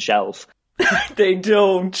an open shelf. They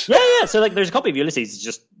don't. Yeah. So there's a copy of Ulysses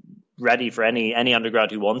just ready for any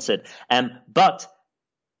undergrad who wants it. But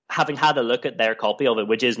having had a look at their copy of it,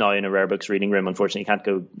 which is now in a rare books reading room, unfortunately you can't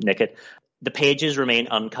go nick it, the pages remain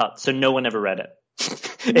uncut, so no one ever read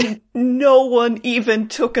it. No one even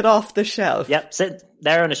took it off the shelf. Yep, sit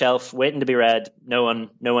there on a shelf waiting to be read. No one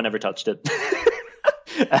ever touched it.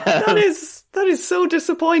 That is so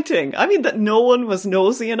disappointing. I mean, that no one was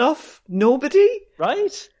nosy enough. Nobody,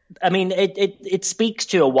 right? I mean, it speaks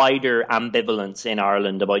to a wider ambivalence in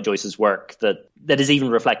Ireland about Joyce's work that is even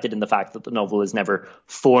reflected in the fact that the novel is never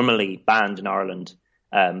formally banned in Ireland.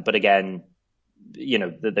 But again,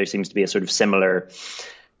 there seems to be a sort of similar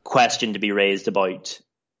question to be raised about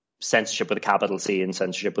censorship with a capital C and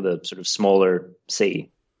censorship with a sort of smaller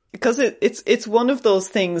c. Because it's one of those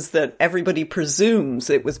things that everybody presumes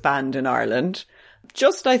it was banned in Ireland.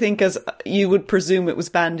 Just, I think, as you would presume it was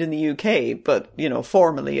banned in the UK, but,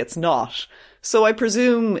 formally it's not. So I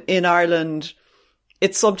presume in Ireland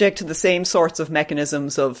it's subject to the same sorts of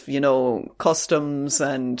mechanisms of, customs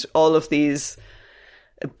and all of these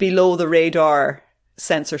below the radar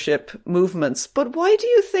censorship movements. But why do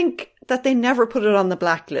you think that they never put it on the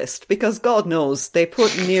blacklist? Because God knows they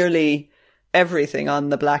put nearly everything on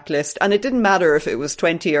the blacklist, and it didn't matter if it was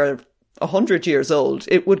 20 or 100 years old,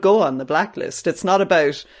 it would go on the blacklist. It's not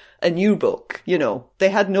about a new book, they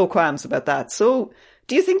had no qualms about that. So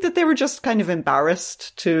do you think that they were just kind of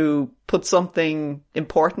embarrassed to put something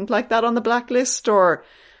important like that on the blacklist, or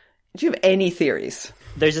do you have any theories?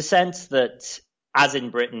 There's a sense that, as in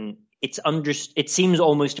Britain, it seems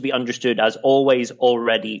almost to be understood as always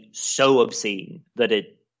already so obscene that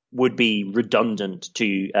it would be redundant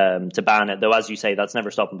to ban it. Though, as you say, that's never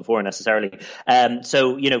stopped them before necessarily.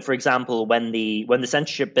 So, for example, when the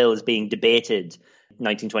censorship bill is being debated,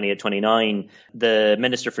 1928-29, the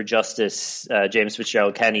Minister for Justice, James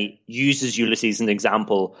Fitzgerald Kenny, uses Ulysses as an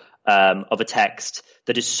example of a text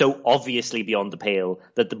that is so obviously beyond the pale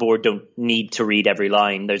that the board don't need to read every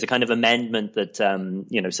line. There's a kind of amendment that,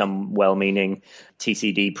 some well-meaning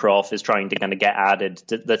TCD prof is trying to kind of get added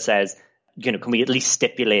that says, can we at least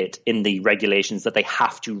stipulate in the regulations that they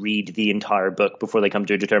have to read the entire book before they come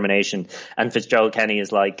to a determination? And Fitzgerald Kenny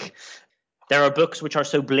is like, there are books which are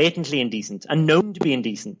so blatantly indecent and known to be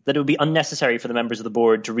indecent that it would be unnecessary for the members of the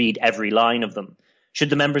board to read every line of them. Should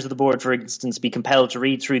the members of the board, for instance, be compelled to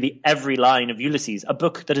read through every line of Ulysses, a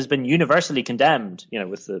book that has been universally condemned,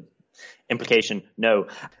 with the implication, no,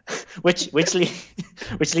 which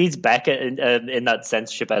leads back in that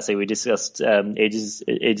censorship essay we discussed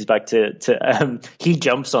ages back to he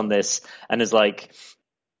jumps on this and is like,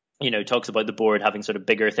 talks about the board having sort of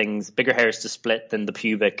bigger hairs to split than the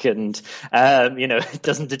pubic, and it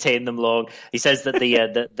doesn't detain them long. He says that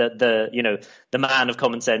the man of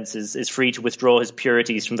common sense is free to withdraw his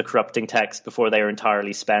purities from the corrupting text before they are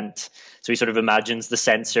entirely spent. So he sort of imagines the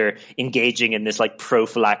censor engaging in this like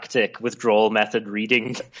prophylactic withdrawal method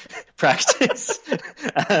reading practice.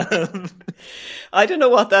 I don't know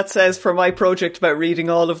what that says for my project about reading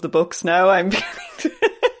all of the books now. I'm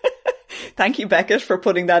Thank you, Beckett, for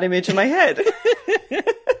putting that image in my head.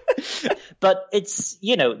 But it's,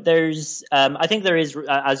 there's, I think there is,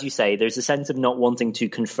 as you say, there's a sense of not wanting to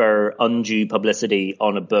confer undue publicity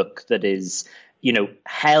on a book that is,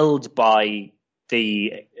 held by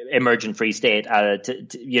the emergent Free State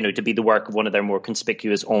to be the work of one of their more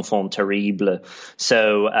conspicuous enfants terribles.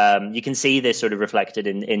 So you can see this sort of reflected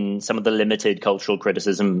in some of the limited cultural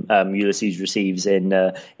criticism Ulysses receives in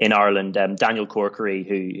Ireland. Daniel Corkery,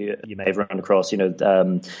 who you may have run across,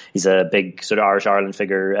 he's a big sort of Irish Ireland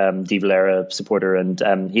figure, De Valera supporter,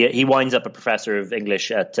 and he winds up a professor of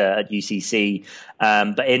English at UCC.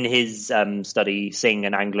 But in his study, Sing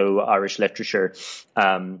and Anglo-Irish Literature,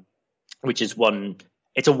 which is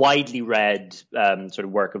it's a widely read sort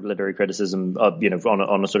of work of literary criticism,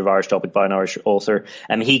 on a sort of Irish topic by an Irish author.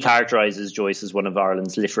 He characterises Joyce as one of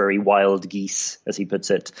Ireland's literary wild geese, as he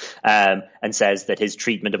puts it, and says that his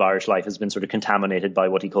treatment of Irish life has been sort of contaminated by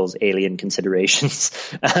what he calls alien considerations.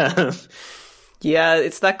 Yeah,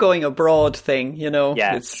 it's that going abroad thing,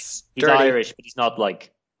 Yeah, it's he's Irish, but he's not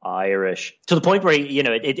like Irish. To the point where,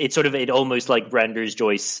 it almost like renders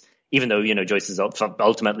Joyce, even though, Joyce is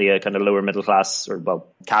ultimately a kind of lower middle class or,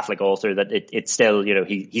 Catholic author, that it's still,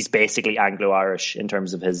 he's basically Anglo-Irish in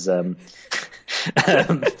terms of his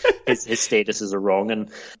his status as a wrong. And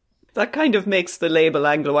that kind of makes the label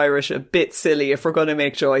Anglo-Irish a bit silly if we're going to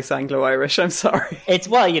make Joyce Anglo-Irish. I'm sorry. It's,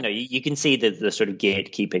 you can see the sort of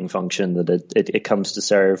gatekeeping function that it comes to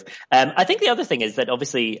serve. I think the other thing is that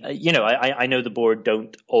obviously, I know the board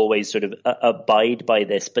don't always sort of abide by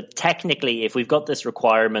this, but technically if we've got this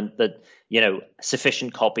requirement that,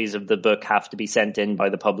 sufficient copies of the book have to be sent in by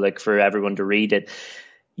the public for everyone to read it,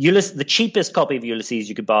 the cheapest copy of Ulysses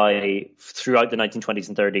you could buy throughout the 1920s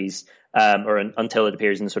and 30s, or until it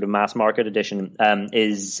appears in the sort of mass market edition,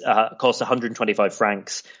 costs 125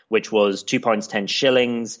 francs, which was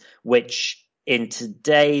 £2.10, which in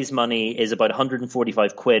today's money is about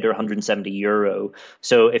 145 quid or 170 euro.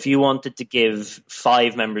 So if you wanted to give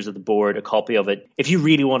 5 members of the board a copy of it, if you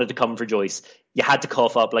really wanted to come for Joyce, you had to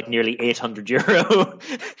cough up like nearly 800 euro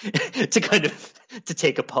to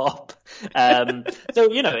take a pop.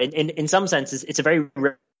 So, in some senses, it's a very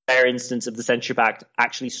rare instance of the Censorship Act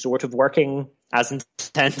actually sort of working as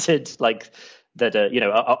intended, like that,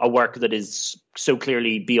 a work that is so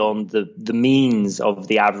clearly beyond the means of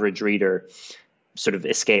the average reader sort of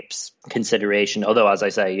escapes consideration. Although, as I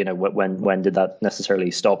say, when did that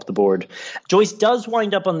necessarily stop the board? Joyce does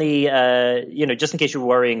wind up on the, just in case you're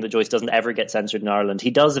worrying that Joyce doesn't ever get censored in Ireland,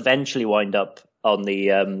 he does eventually wind up on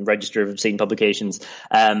the Register of Obscene Publications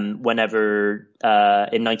whenever,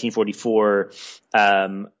 in 1944,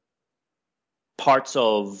 parts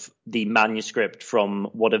of the manuscript from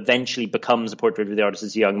what eventually becomes A Portrait of the Artist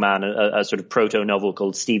as a Young Man, a sort of proto-novel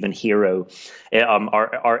called Stephen Hero,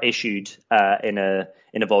 are issued in a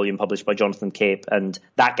volume published by Jonathan Cape, and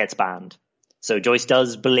that gets banned. So Joyce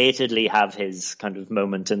does belatedly have his kind of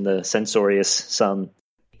moment in the censorious sun.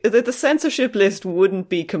 The censorship list wouldn't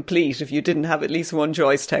be complete if you didn't have at least one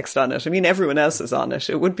Joyce text on it. I mean, everyone else is on it.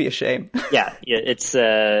 It would be a shame. Yeah, it's...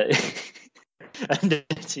 And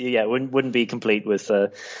wouldn't be complete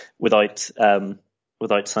without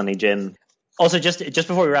Sonny Jim. Also, just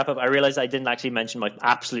before we wrap up, I realised I didn't actually mention my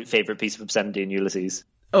absolute favourite piece of obscenity in Ulysses.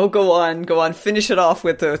 Oh, go on, finish it off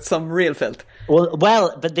with some real filth.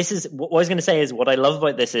 Well, but this is what I was going to say is what I love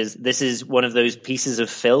about this is one of those pieces of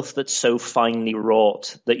filth that's so finely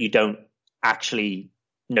wrought that you don't actually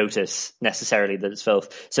notice necessarily that it's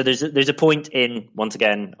filth. So there's a point in, once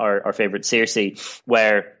again, our favourite Circe,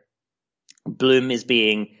 where Bloom is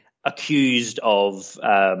being accused of,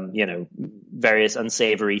 various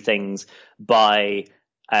unsavory things by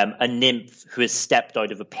a nymph who has stepped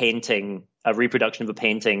out of a painting, a reproduction of a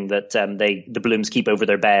painting that the Blooms keep over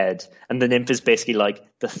their bed, and the nymph is basically like,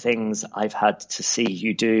 the things I've had to see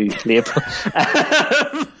you do, Leopold.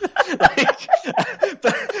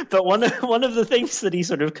 But one of the things that he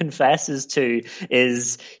sort of confesses to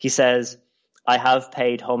is, he says, I have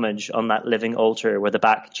paid homage on that living altar where the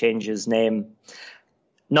back changes name.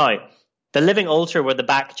 Now, the living altar where the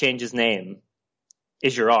back changes name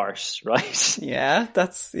is your arse, right? Yeah,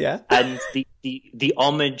 And the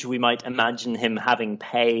homage we might imagine him having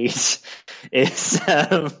paid is,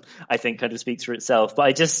 I think, kind of speaks for itself.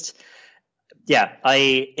 But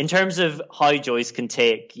in terms of how Joyce can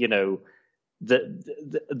take, the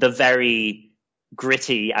very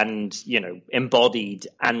gritty and, embodied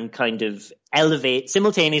and kind of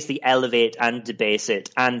simultaneously elevate and debase it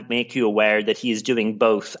and make you aware that he is doing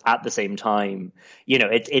both at the same time.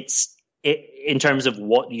 It's in terms of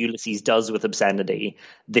what Ulysses does with obscenity,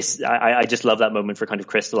 I just love that moment for kind of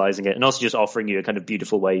crystallizing it, and also just offering you a kind of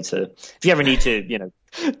beautiful way to, if you ever need to,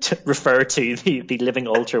 to refer to the living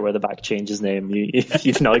altar where the back changes name,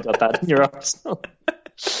 you've now got that in your arsenal.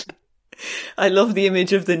 I love the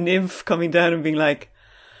image of the nymph coming down and being like,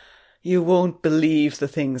 "You won't believe the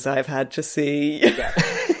things I've had to see." Yeah.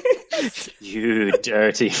 You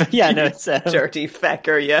dirty, it's dirty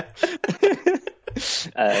fecker, yeah.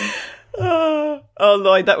 Oh,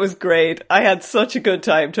 Lloyd, that was great. I had such a good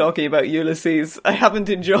time talking about Ulysses. I haven't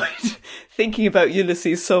enjoyed thinking about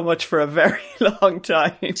Ulysses so much for a very long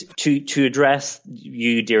time. To address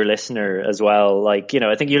you, dear listener, as well, I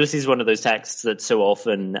think Ulysses is one of those texts that's so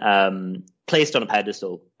often placed on a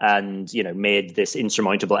pedestal and, made this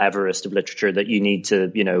insurmountable Everest of literature that you need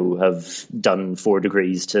to, have done 4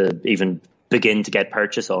 degrees to even begin to get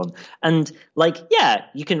purchase on. And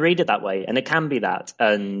you can read it that way, and it can be that.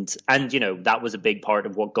 And that was a big part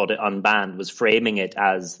of what got it unbanned, was framing it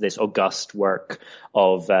as this august work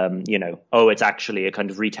of, it's actually a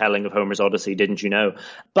kind of retelling of Homer's Odyssey, didn't you know?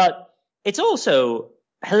 But it's also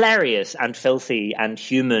hilarious and filthy and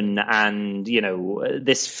human and,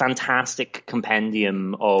 this fantastic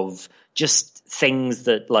compendium of just things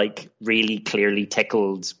that really clearly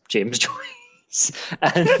tickled James Joyce.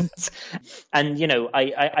 and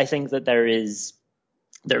I think that there is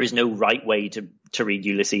no right way to read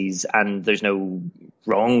Ulysses, and there's no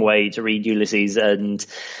wrong way to read Ulysses. And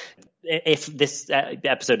if this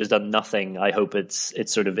episode has done nothing, I hope it's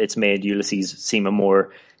made Ulysses seem a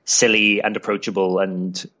more silly and approachable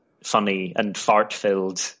and funny and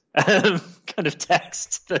fart-filled kind of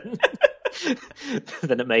text than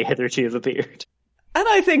it may hitherto have appeared. And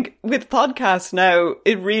I think with podcasts now,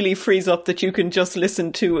 it really frees up that you can just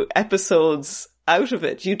listen to episodes out of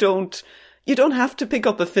it. You don't have to pick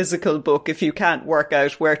up a physical book if you can't work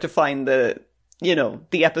out where to find the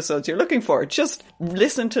episodes you're looking for. Just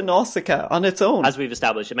listen to Nausicaa on its own. As we've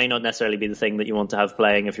established, it may not necessarily be the thing that you want to have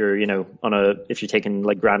playing if you're, if you're taking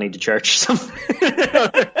Granny to church or something.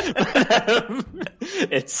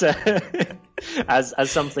 It's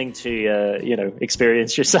as something to,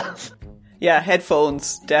 experience yourself. Yeah,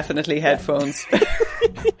 headphones. Definitely headphones.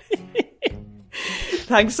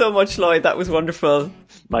 Thanks so much, Lloyd. That was wonderful.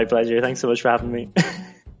 My pleasure. Thanks so much for having me.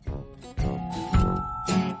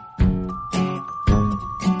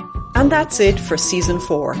 And that's it for Season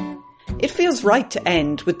 4. It feels right to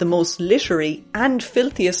end with the most literary and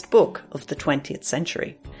filthiest book of the 20th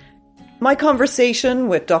century. My conversation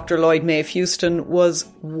with Dr. Lloyd Maeve Houston was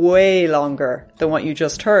way longer than what you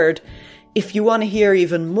just heard. If you want to hear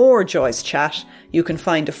even more Joyce chat, you can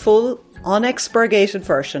find a full, unexpurgated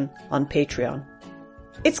version on Patreon.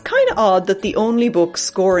 It's kind of odd that the only book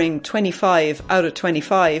scoring 25 out of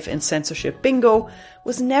 25 in censorship bingo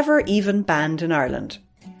was never even banned in Ireland.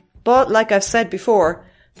 But like I've said before,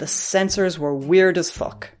 the censors were weird as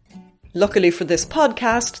fuck. Luckily for this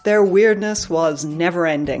podcast, their weirdness was never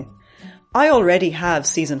ending. I already have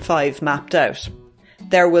Season 5 mapped out.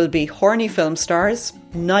 There will be horny film stars,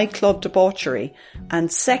 nightclub debauchery,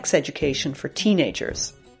 and sex education for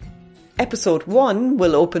teenagers. Episode 1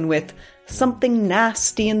 will open with Something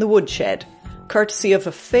Nasty in the Woodshed, courtesy of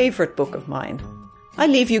a favourite book of mine. I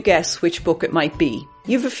leave you guess which book it might be.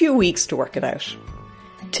 You've a few weeks to work it out.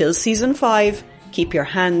 Till Season 5, keep your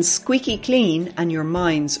hands squeaky clean and your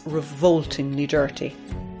minds revoltingly dirty.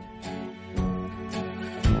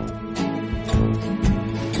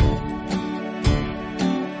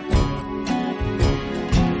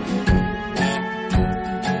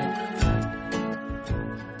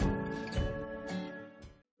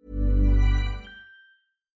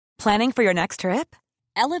 Planning for your next trip?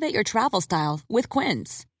 Elevate your travel style with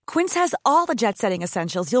Quince. Quince has all the jet-setting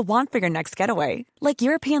essentials you'll want for your next getaway, like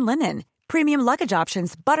European linen, premium luggage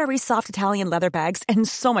options, buttery soft Italian leather bags, and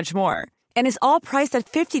so much more. And is all priced at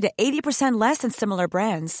 50 to 80% less than similar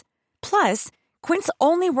brands. Plus, Quince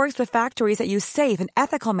only works with factories that use safe and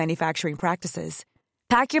ethical manufacturing practices.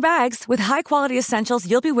 Pack your bags with high-quality essentials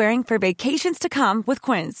you'll be wearing for vacations to come with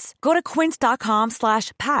Quince. Go to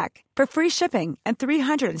quince.com/pack for free shipping and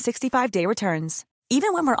 365-day returns.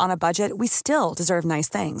 Even when we're on a budget, we still deserve nice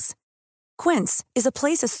things. Quince is a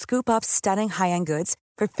place to scoop up stunning high-end goods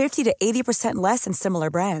for 50 to 80% less than similar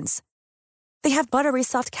brands. They have buttery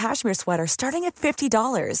soft cashmere sweaters starting at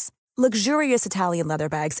 $50, luxurious Italian leather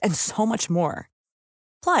bags, and so much more.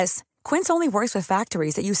 Plus, Quince only works with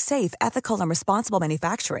factories that use safe, ethical, and responsible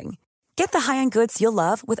manufacturing. Get the high-end goods you'll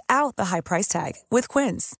love without the high price tag with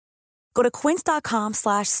Quince. Go to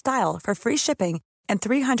quince.com/style for free shipping and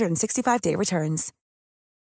 365-day returns.